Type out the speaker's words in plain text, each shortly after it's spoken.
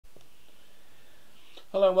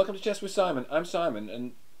Hello and welcome to Chess with Simon. I'm Simon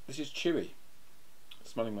and this is Chewy.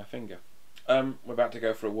 Smelling my finger. We're about to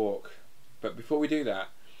go for a walk, but before we do that,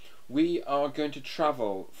 we are going to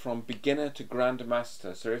travel from beginner to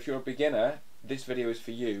Grandmaster. So if you're a beginner, this video is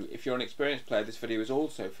for you. If you're an experienced player, this video is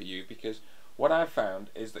also for you, because what I've found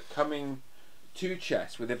is that coming to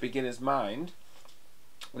chess with a beginner's mind,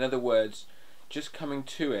 in other words, just coming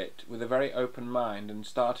to it with a very open mind and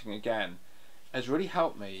starting again, has really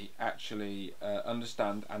helped me actually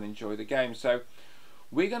understand and enjoy the game. So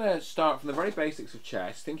we're going to start from the very basics of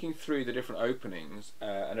chess, thinking through the different openings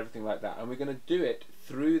and everything like that, and we're going to do it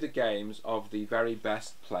through the games of the very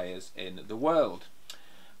best players in the world.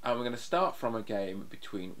 And we're going to start from a game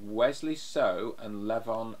between Wesley and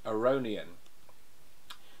Levon Aronian.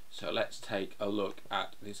 So let's take a look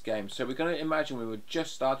at this game. So we're going to imagine we were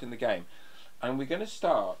just starting the game. And we're going to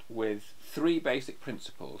start with three basic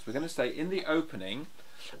principles. We're going to say in the opening,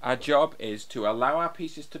 our job is to allow our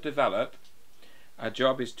pieces to develop. Our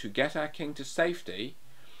job is to get our king to safety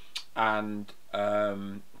and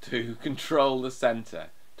to control the centre,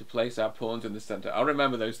 to place our pawns in the centre. I'll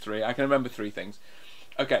remember those three. I can remember three things.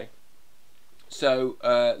 Okay, so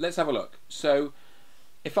let's have a look. So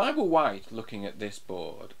if I were white looking at this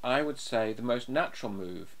board, I would say the most natural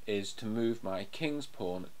move is to move my king's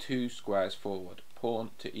pawn 2 squares forward,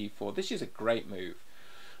 pawn to e4. This is a great move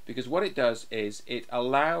because what it does is it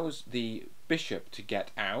allows the bishop to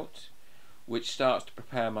get out, which starts to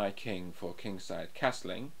prepare my king for kingside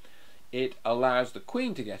castling. It allows the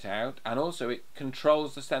queen to get out, and also it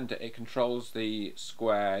controls the centre. It controls the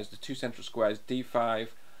squares, the two central squares, d5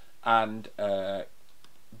 and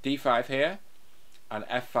d5 here, and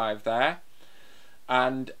f5 there,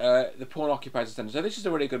 and the pawn occupies the centre. So this is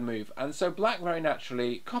a really good move, and so black very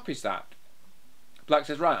naturally copies that. Black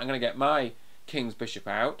says, right, I'm going to get my king's bishop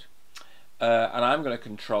out, and I'm going to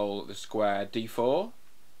control the square d4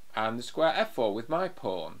 and the square f4 with my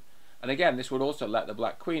pawn. And again, this would also let the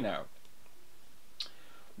black queen out.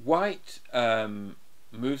 White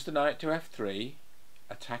moves the knight to f3,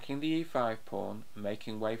 attacking the e5 pawn,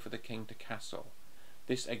 making way for the king to castle.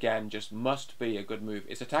 This again just must be a good move.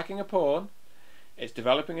 It's attacking a pawn, it's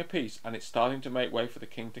developing a piece, and it's starting to make way for the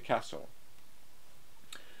king to castle.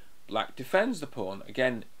 Black defends the pawn.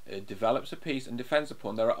 Again, it develops a piece and defends the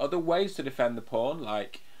pawn. There are other ways to defend the pawn,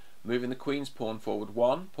 like moving the queen's pawn forward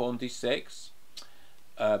 1, pawn d6.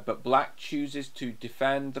 But black chooses to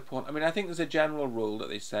defend the pawn. I mean, I think there's a general rule that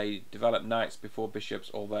they say develop knights before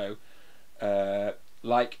bishops, although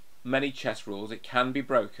like many chess rules, it can be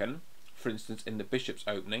broken. For instance, in the bishop's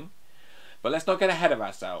opening. But let's not get ahead of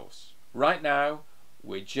ourselves. Right now,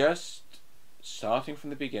 we're just starting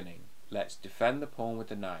from the beginning. Let's defend the pawn with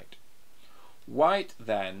the knight. White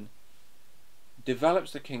then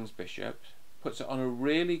develops the king's bishop, puts it on a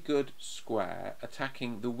really good square,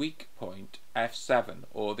 attacking the weak point f7,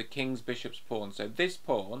 or the king's bishop's pawn. So this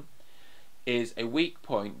pawn is a weak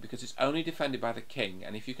point because it's only defended by the king,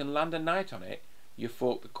 and if you can land a knight on it, you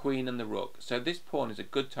fork the queen and the rook. So this pawn is a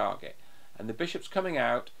good target. And the bishop's coming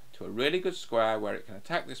out to a really good square where it can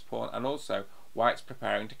attack this pawn, and also white's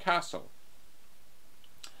preparing to castle.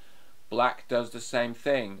 Black does the same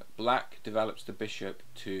thing. Black develops the bishop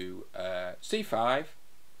to c5,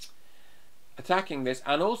 attacking this,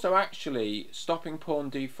 and also actually stopping pawn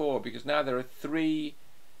d4, because now there are three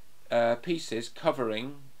pieces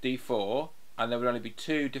covering d4 and there would only be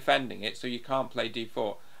 2 defending it, so you can't play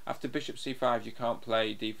d4. After bishop c5 you can't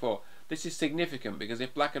play d4. This is significant because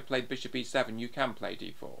if black had played bishop e7 you can play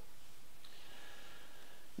d4.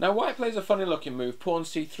 Now white plays a funny looking move, pawn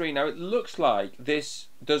c3. Now it looks like this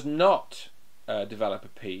does not develop a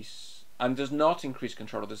piece and does not increase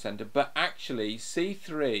control of the centre, but actually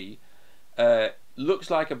c3 looks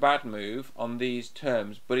like a bad move on these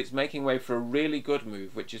terms, but it's making way for a really good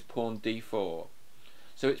move, which is pawn d4.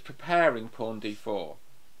 So it's preparing pawn d4.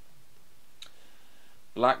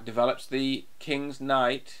 Black develops the king's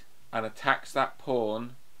knight and attacks that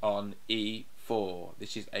pawn on e4.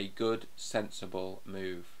 This is a good, sensible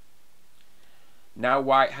move. Now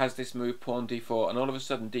white has this move, pawn d4, and all of a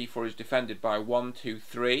sudden d4 is defended by 1, 2,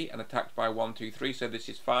 3 and attacked by 1, 2, 3. So this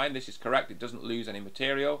is fine, this is correct, it doesn't lose any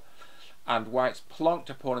material. And white's plonked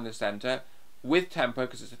a pawn in the centre with tempo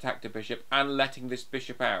because it's attacked a bishop and letting this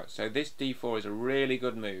bishop out. So this d4 is a really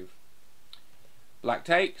good move. Black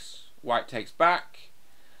takes, white takes back.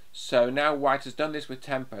 So now white has done this with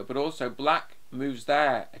tempo, but also black moves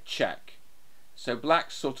there a check. So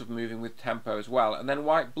black's sort of moving with tempo as well, and then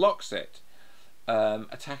white blocks it,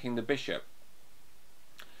 attacking the bishop.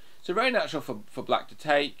 So very natural for black to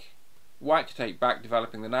take, white to take back,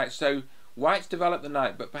 developing the knight. So white's developed the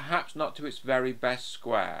knight, but perhaps not to its very best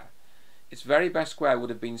square. its very best square would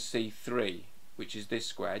have been c3, which is this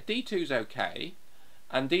square. d2 is okay,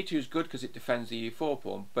 and d2 is good because it defends the e4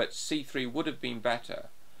 pawn, but c3 would have been better,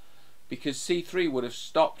 because c3 would have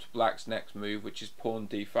stopped black's next move, which is pawn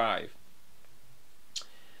d5.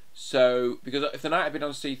 So, because if the knight had been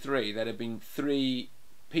on c3, there'd have been 3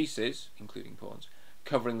 pieces, including pawns,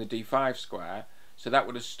 covering the d5 square, so that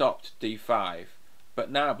would have stopped d5.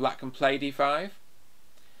 But now black can play d5.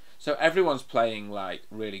 So everyone's playing like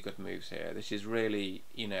really good moves here. This is really,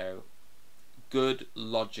 you know, good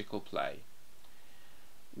logical play.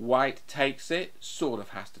 White takes it, sort of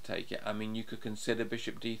has to take it. I mean, you could consider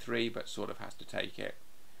bishop d3, but sort of has to take it.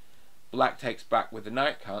 Black takes back with the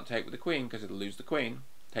knight, can't take with the queen because it'll lose the queen.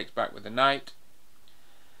 Takes back with the knight.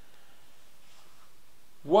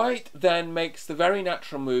 White then makes the very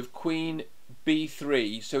natural move, queen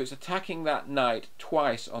b3, so it's attacking that knight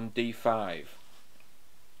twice on d5.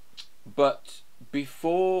 But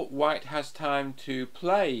before white has time to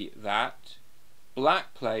play that,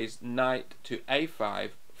 black plays knight to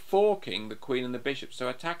a5, forking the queen and the bishop, so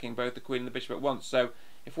attacking both the queen and the bishop at once. So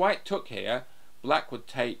if white took here, black would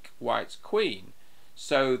take white's queen.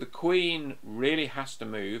 So the queen really has to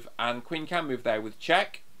move, and queen can move there with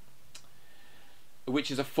check, which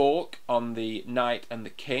is a fork on the knight and the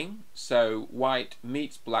king. So white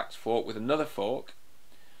meets black's fork with another fork.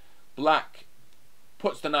 Black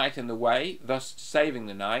puts the knight in the way, thus saving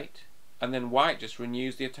the knight, and then white just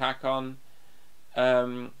renews the attack on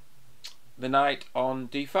the knight on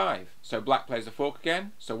d5. So black plays the fork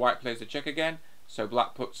again, so white plays the check again, so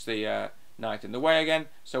black puts the knight in the way again,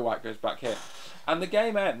 so white goes back here. And the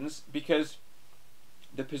game ends because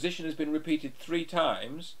the position has been repeated 3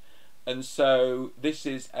 times, and so this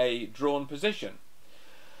is a drawn position.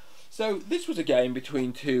 So this was a game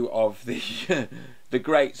between 2 of the the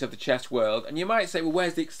greats of the chess world, and you might say, well,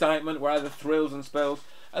 where's the excitement, where are the thrills and spills?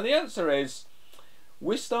 And the answer is,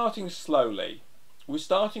 we're starting slowly. We're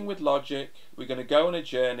starting with logic, we're going to go on a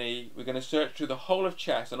journey, we're going to search through the whole of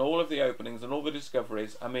chess and all of the openings and all the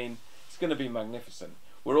discoveries. I mean, it's going to be magnificent.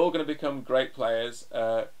 We're all going to become great players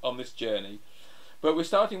on this journey. But we're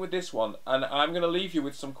starting with this one, and I'm going to leave you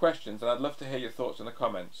with some questions, and I'd love to hear your thoughts in the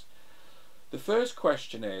comments. The first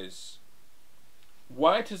question is,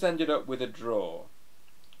 white has ended up with a draw.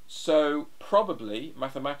 So probably,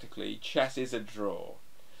 mathematically, chess is a draw.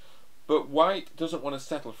 But white doesn't want to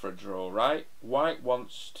settle for a draw, right? White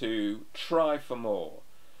wants to try for more.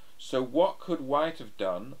 So what could white have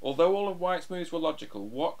done? Although all of white's moves were logical,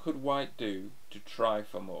 what could white do to try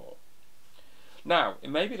for more? Now, it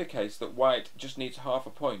may be the case that white just needs half a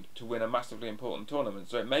point to win a massively important tournament,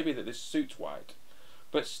 so it may be that this suits white.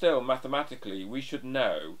 But still, mathematically, we should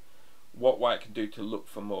know what white can do to look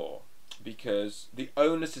for more, because the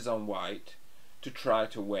onus is on white to try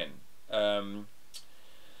to win. And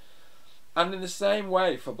in the same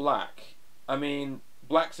way for black, I mean,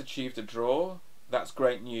 black's achieved a draw. That's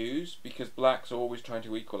great news, because black's always trying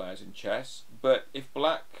to equalise in chess. But if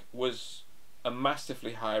black was a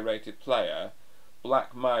massively high-rated player,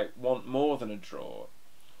 black might want more than a draw.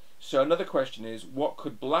 So another question is, what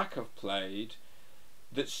could black have played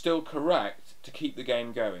that's still correct to keep the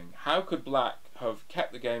game going? How could black have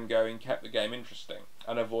kept the game going, kept the game interesting,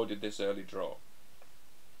 and avoided this early draw?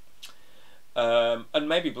 And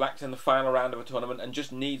maybe black's in the final round of a tournament and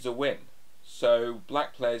just needs a win. So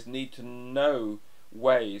black players need to know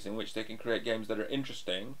ways in which they can create games that are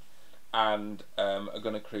interesting and are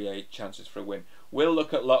going to create chances for a win. We'll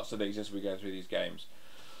look at lots of these as we go through these games.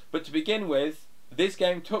 But to begin with, this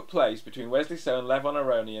game took place between Wesley and Levon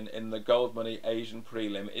Aronian in the Gold Money Asian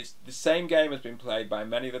Prelim. It's the same game has been played by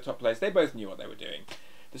many of the top players. They both knew what they were doing.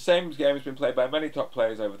 The same game has been played by many top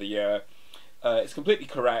players over the year. It's completely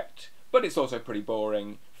correct, but it's also pretty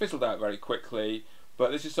boring, fizzled out very quickly.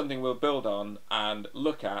 But this is something we'll build on and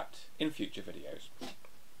look at in future videos.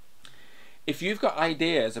 If you've got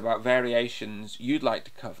ideas about variations you'd like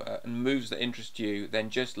to cover and moves that interest you, then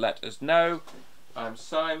just let us know. I'm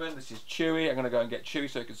Simon, this is Chewy. I'm going to go and get Chewy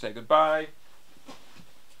so he can say goodbye.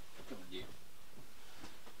 Come on, you.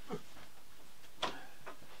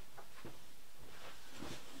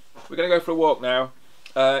 We're going to go for a walk now.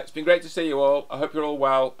 It's been great to see you all. I hope you're all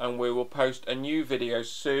well, and we will post a new video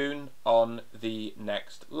soon on the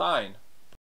next line.